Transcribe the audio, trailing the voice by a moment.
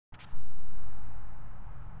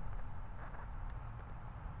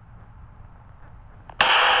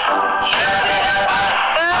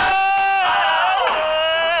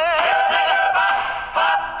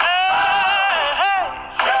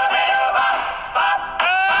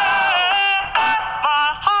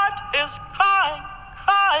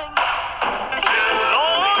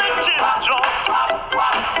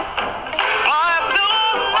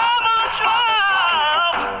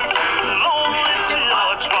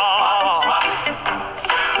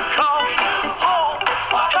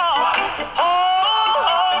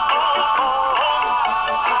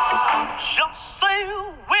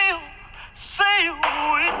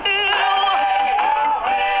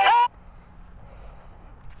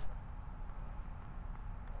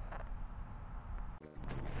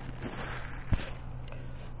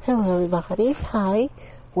Hello everybody, hi,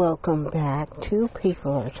 welcome back to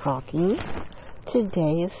People Are Talking.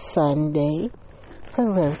 Today is Sunday,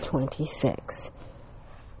 February 26,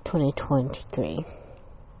 2023.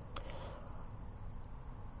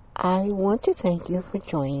 I want to thank you for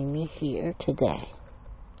joining me here today.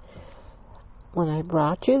 When I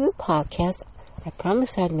brought you this podcast, I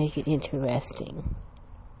promised I'd make it interesting.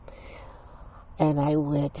 And I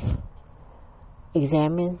would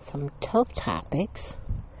examine some tough topics.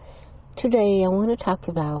 Today, I want to talk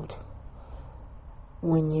about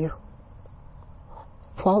when you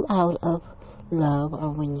fall out of love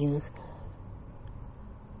or when you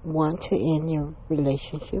want to end your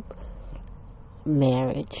relationship,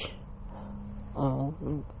 marriage, or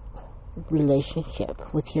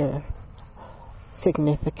relationship with your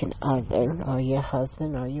significant other or your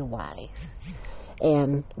husband or your wife.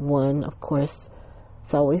 And one, of course,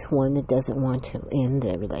 it's always one that doesn't want to end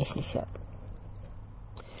the relationship.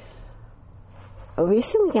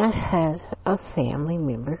 Recently, I had a family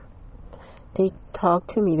member. They talked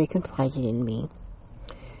to me. They confided in me.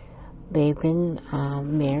 They've been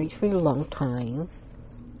married for a long time.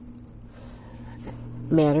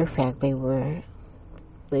 Matter of fact, they were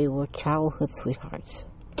childhood sweethearts,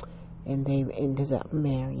 and they ended up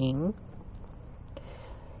marrying.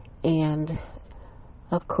 And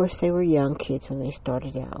of course, they were young kids when they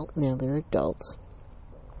started out. Now they're adults.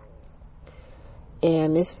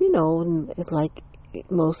 And it's, it's like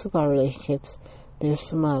most of our relationships, there's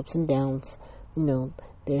some ups and downs,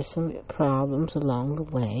 there's some problems along the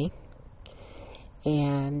way.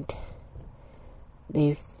 And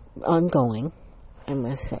they're ongoing, I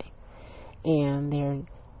must say. And they're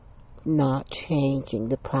not changing.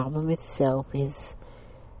 The problem itself is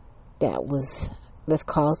that's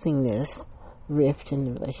causing this rift in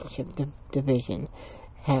the relationship, division,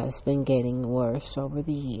 has been getting worse over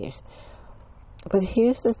the years. But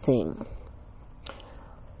here's the thing.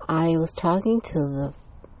 I was talking to the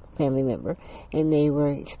family member, and they were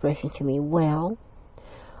expressing to me, well,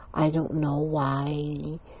 I don't know why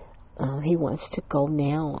he wants to go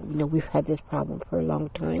now. We've had this problem for a long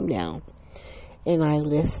time now. And I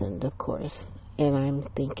listened, of course, and I'm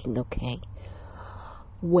thinking, okay,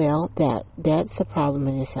 well, that's a problem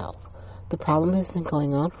in itself. The problem has been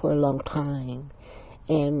going on for a long time,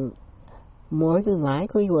 and more than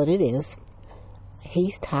likely what it is,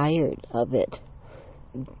 he's tired of it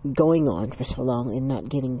going on for so long and not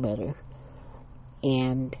getting better.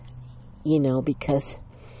 And, because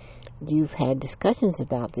you've had discussions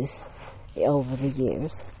about this over the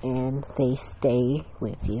years, and they stay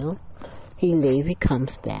with you. He leaves, he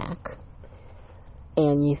comes back,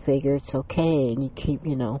 and you figure it's okay, and you keep,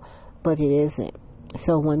 but it isn't.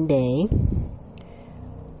 So one day,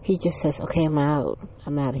 he just says, okay, I'm out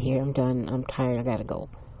of here, I'm done, I'm tired, I gotta go,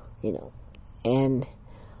 And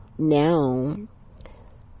now,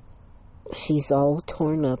 she's all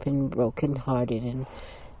torn up and broken hearted,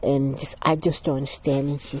 and I just don't understand,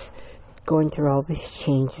 and she's going through all these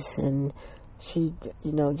changes, and she,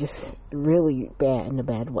 just really bad, in a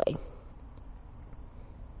bad way.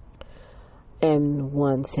 And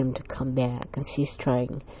wants him to come back, and she's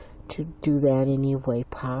trying to do that any way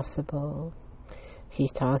possible.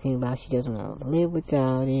 She's talking about she doesn't want to live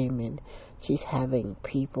without him, and she's having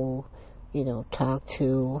people, talk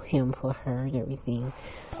to him for her and everything.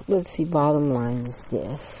 But see, bottom line is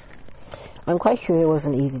this. I'm quite sure it was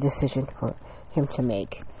an easy decision for him to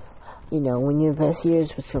make. When you invest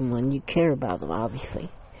years with someone, you care about them, obviously.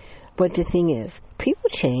 But the thing is, people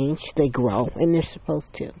change, they grow, and they're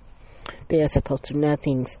supposed to. They are supposed to.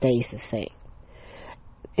 Nothing stays the same.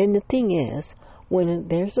 And the thing is, when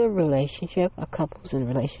there's a relationship, a couple's in a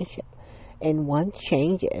relationship, and one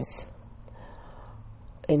changes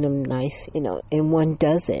in a nice, and one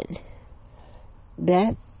doesn't,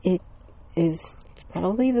 that it is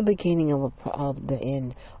probably the beginning of the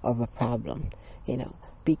end of a problem,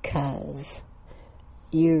 because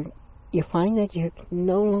you find that you're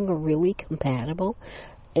no longer really compatible,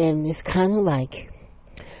 and it's kind of like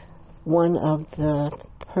one of the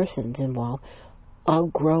persons involved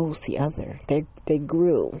outgrows the other. They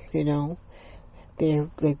grew,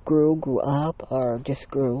 They grew up, or just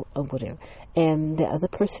grew, or whatever. And the other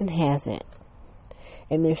person hasn't.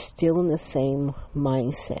 And they're still in the same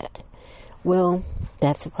mindset. Well,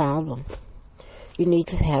 that's a problem. You need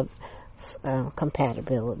to have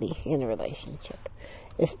compatibility in a relationship,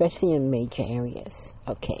 especially in major areas.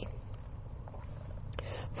 Okay.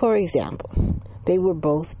 For example, they were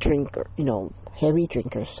both heavy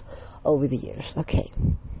drinkers over the years. Okay.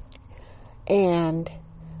 And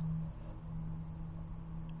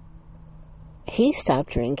he stopped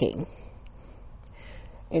drinking,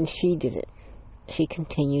 and she didn't. she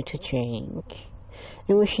continued to drink.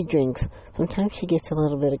 And when she drinks, sometimes she gets a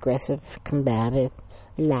little bit aggressive, combative,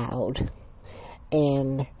 loud.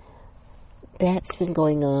 And that's been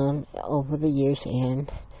going on over the years,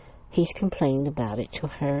 and he's complained about it to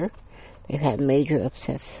her. They've had major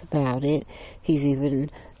upsets about it. He's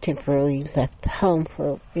even temporarily left the home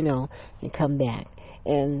for, and come back.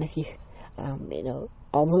 And he's, all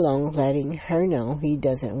along letting her know he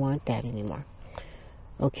doesn't want that anymore.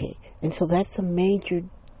 Okay, and so that's a major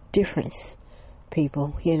difference,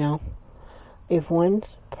 people, If one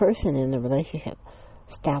person in a relationship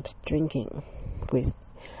stops drinking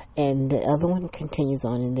and the other one continues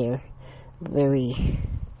on in their very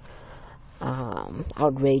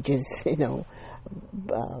outrageous,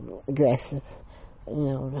 aggressive,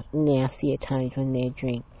 nasty at times when they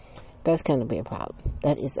drink, that's going to be a problem.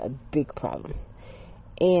 That is a big problem.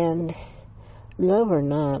 And love or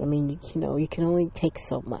not, you can only take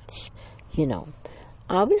so much,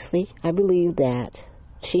 Obviously, I believe that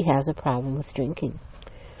she has a problem with drinking.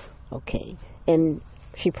 Okay. And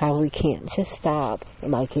she probably can't just stop,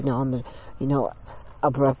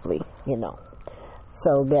 abruptly,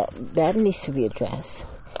 So that needs to be addressed.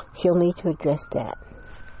 She'll need to address that.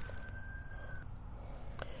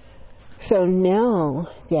 So now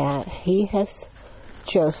that he has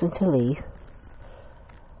chosen to leave,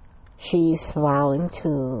 she's vowing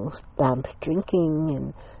to stop drinking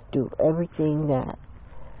and do everything that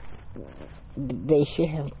they should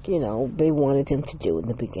have, they wanted him to do in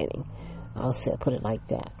the beginning. Put it like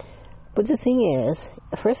that. But the thing is,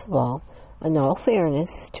 first of all, in all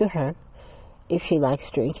fairness to her, if she likes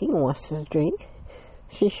drinking and wants to drink,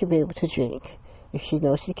 she should be able to drink. If she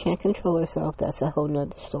knows she can't control herself, that's a whole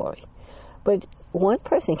nother story. But one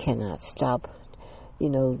person cannot stop,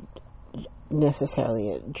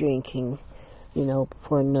 necessarily drinking,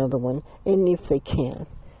 for another one. And if they can,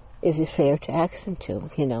 is it fair to ask them to?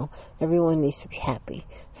 Everyone needs to be happy.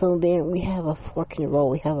 So then we have a fork in the road.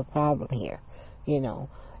 We have a problem here.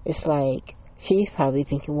 It's like she's probably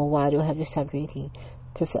thinking, well, why do I have to stop drinking?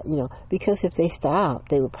 Because if they stop,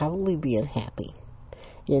 they would probably be unhappy.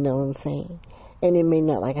 You know what I'm saying? And it may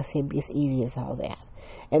not, like I said, be as easy as all that.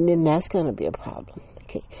 And then that's going to be a problem.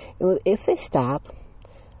 Okay. If they stop,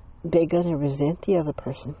 they're going to resent the other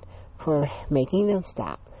person for making them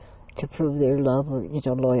stop to prove their love or,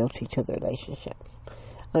 loyalty to the relationship.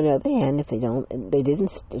 On the other hand, if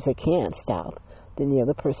they can't stop, then the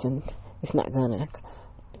other person is not going to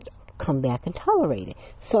come back and tolerate it.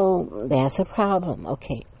 So that's a problem.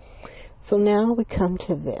 Okay. So now we come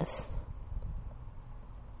to this.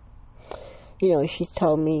 She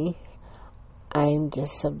told me, I'm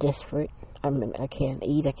just so desperate. I can't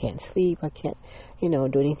eat, I can't sleep, I can't,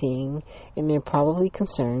 do anything. And they're probably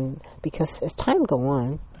concerned because as time goes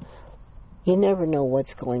on, you never know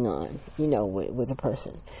what's going on, with a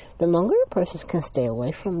person. The longer a person can stay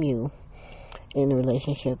away from you in a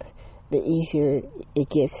relationship, the easier it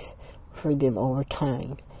gets for them over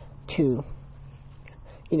time to,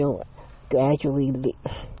 gradually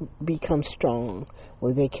become strong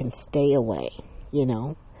where they can stay away,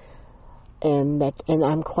 And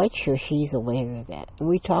I'm quite sure she's aware of that. And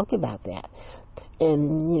we talked about that.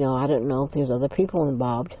 And, I don't know if there's other people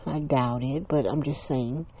involved. I doubt it, but I'm just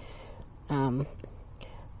saying,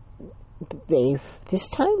 this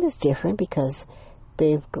time is different because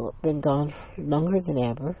they've been gone longer than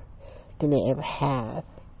they ever have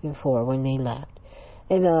before when they left.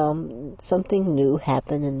 And something new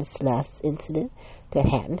happened in this last incident that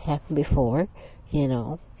hadn't happened before,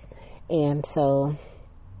 And so,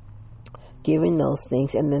 given those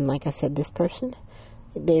things, and then like I said, this person,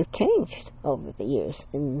 they've changed over the years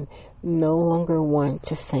and no longer want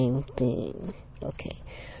the same thing. Okay.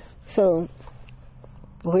 So,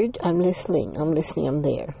 I'm listening, I'm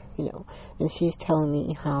there, And she's telling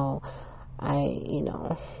me how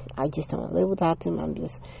I just don't live without them.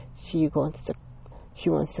 She wants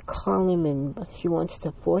to call him and she wants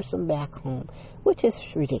to force him back home, which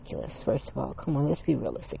is ridiculous. First of all, come on, let's be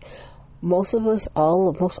realistic. Most all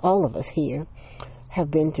of us here have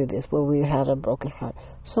been through this where we had a broken heart.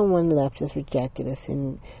 Someone left us, rejected us,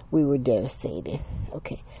 and we were devastated.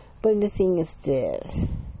 Okay. But the thing is this.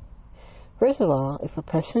 First of all, if a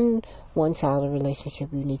person wants out of a relationship,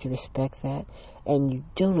 you need to respect that. And you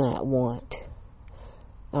do not want,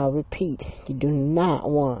 I'll repeat, you do not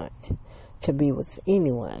want to be with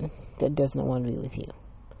anyone that does not want to be with you.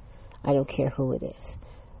 I don't care who it is.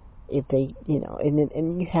 If they,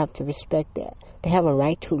 and you have to respect that. They have a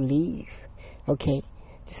right to leave, okay?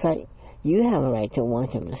 Just like you have a right to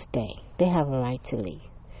want them to stay. They have a right to leave,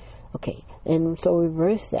 okay? And so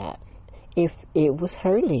reverse that. If it was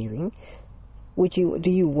her leaving, do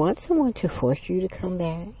you want someone to force you to come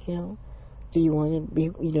back, Do you want to be,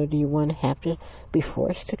 do you want to have to be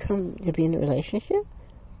forced to be in a relationship?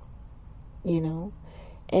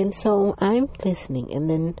 And so I'm listening, and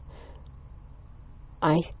then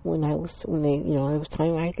when it was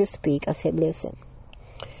time I could speak, I said, listen,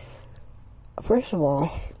 first of all,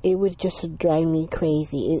 it would just drive me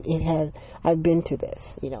crazy. I've been through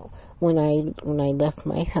this, when I left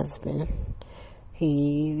my husband,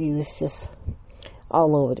 he was just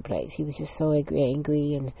all over the place. He was just so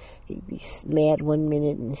angry, and he'd be mad one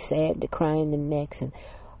minute and sad to crying the next, and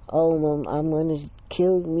I'm going to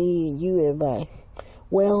kill me and you, everybody.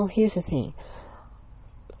 Well, here's the thing.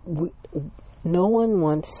 No one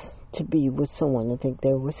wants to be with someone and think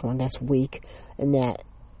they're with someone that's weak and that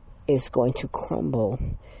is going to crumble,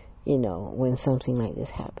 when something like this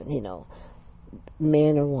happens,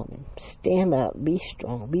 Man or woman, stand up, be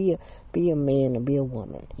strong, be a man or be a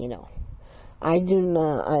woman, I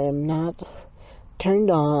am not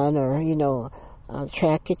turned on or,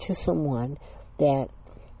 attracted to someone that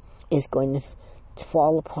is going to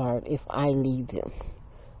fall apart if I leave them,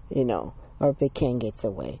 or if they can't get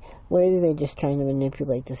their way. Whether they're just trying to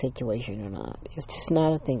manipulate the situation or not. It's just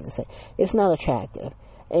not a thing to say. It's not attractive.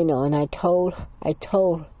 And I told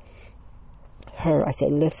her, I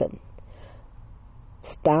said, listen,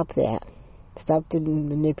 stop that. Stop the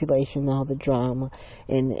manipulation, all the drama,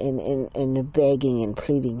 and the begging and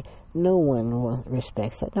pleading. No one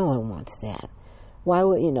respects that. No one wants that. Why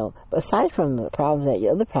would, aside from the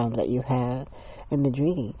other problems that you have and the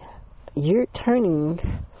drinking, you're turning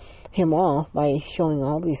him off by showing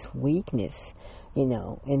all this weakness,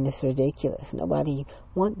 and it's ridiculous.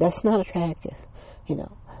 That's not attractive,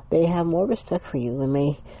 They have more respect for you and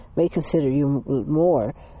may consider you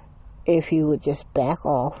more if you would just back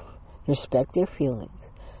off, respect their feelings.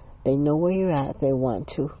 They know where you're at. If they want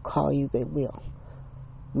to call you, they will.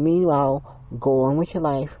 Meanwhile, go on with your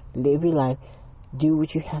life, live your life, do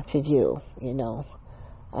what you have to do,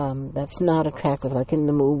 That's not attractive, like in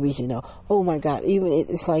the movies, Oh my God, even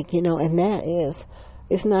it's like, and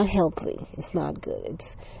it's not healthy. It's not good.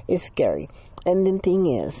 It's scary. And the thing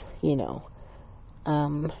is,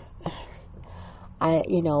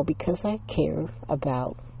 because I care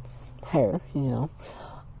about her,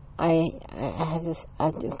 I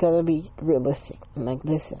gotta be realistic. I'm like,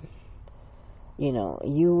 listen,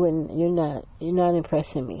 you're not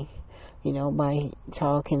impressing me, by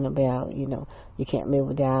talking about, you can't live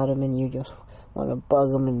without him and you just want to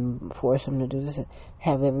bug them and force them to do this and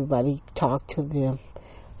have everybody talk to them.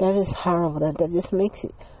 That is horrible. That just makes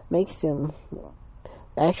them,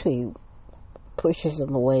 actually pushes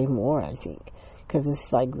them away more, I think, because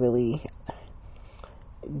it's like really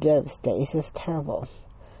devastating. It's just terrible.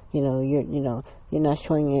 You're not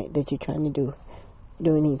showing it that you're trying to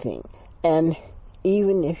do anything. And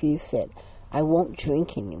even if you said, I won't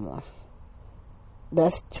drink anymore,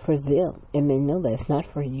 that's for them, and they know that it's not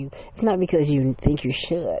for you. It's not because you think you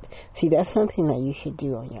should. See, that's something that you should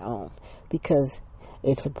do on your own, because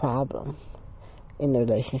it's a problem in the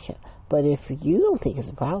relationship. But if you don't think it's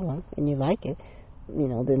a problem and you like it,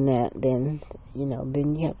 then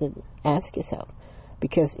you have to ask yourself,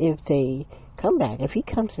 because if he comes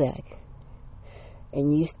back,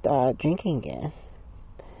 and you start drinking again,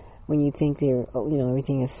 when you think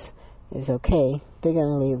everything is okay, they're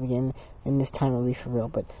gonna leave again, and this time will be for real.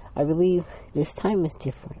 But I believe this time is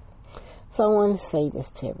different. So I want to say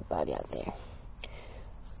this to everybody out there.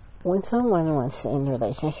 When someone wants to end a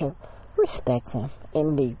relationship, respect them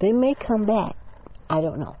and leave. They may come back. I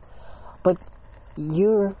don't know. But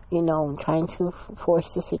you're, trying to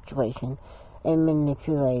force the situation and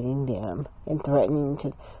manipulating them and threatening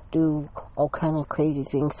to do all kind of crazy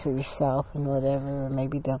things to yourself and whatever, or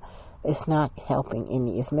maybe them. It's not helping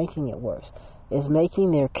any. It's making it worse. It's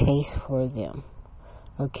making their case for them.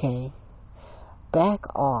 Okay?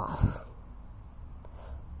 Back off.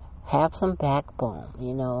 Have some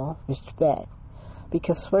backbone, respect.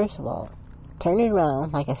 Because first of all, turn it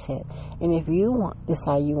around, like I said. And if you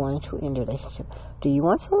decide you want to end a relationship, do you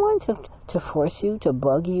want someone to force you, to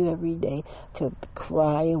bug you every day, to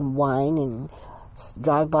cry and whine and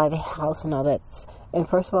drive by the house and all that? And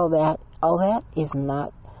first of all, that is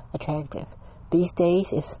not attractive. These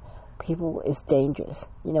days, it's dangerous.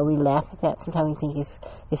 We laugh at that. Sometimes we think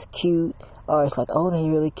it's cute, or it's like, oh, they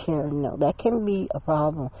really care. No, that can be a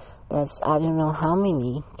problem. I don't know how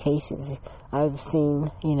many cases I've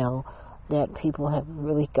seen, that people have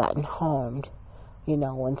really gotten harmed,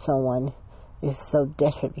 when someone is so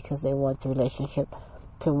desperate because they want the relationship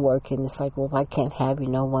to work, and it's like, well, if I can't have you,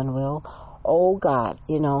 no one will. Oh God,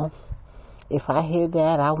 If I hear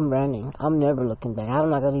that, I'm running. I'm never looking back. I'm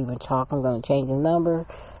not going to even talk. I'm going to change the number,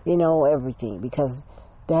 everything. Because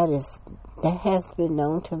that has been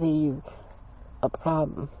known to be a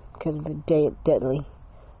problem. Could be deadly,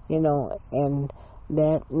 and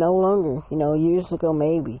that no longer, years ago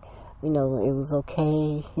maybe, it was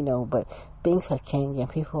okay, but things have changed and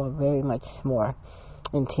people are very much more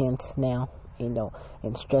intense now,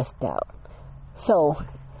 and stressed out. So,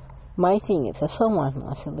 my thing is, if someone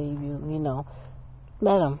wants to leave you,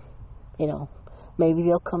 let them, maybe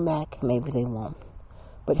they'll come back, maybe they won't.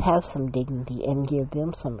 But have some dignity and give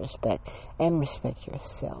them some respect and respect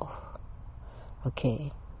yourself.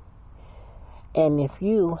 Okay? And if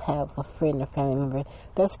you have a friend or family member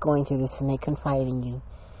that's going through this and they confide in you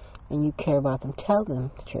and you care about them, tell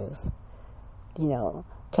them the truth. Tell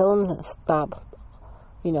them to stop,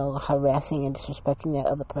 harassing and disrespecting that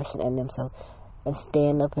other person and themselves, and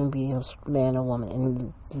stand up and be a man or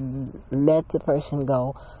woman and let the person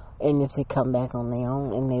go. And if they come back on their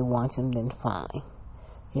own and they want them, then fine.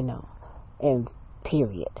 And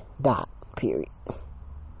period. Period.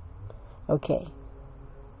 Okay.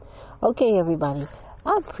 Okay, everybody.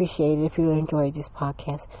 I appreciate it if you enjoyed this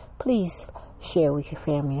podcast. Please share with your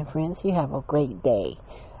family and friends. You have a great day.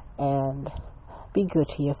 And be good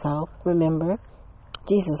to yourself. Remember,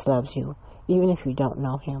 Jesus loves you, even if you don't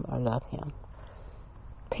know him or love him.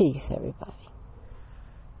 Peace, everybody.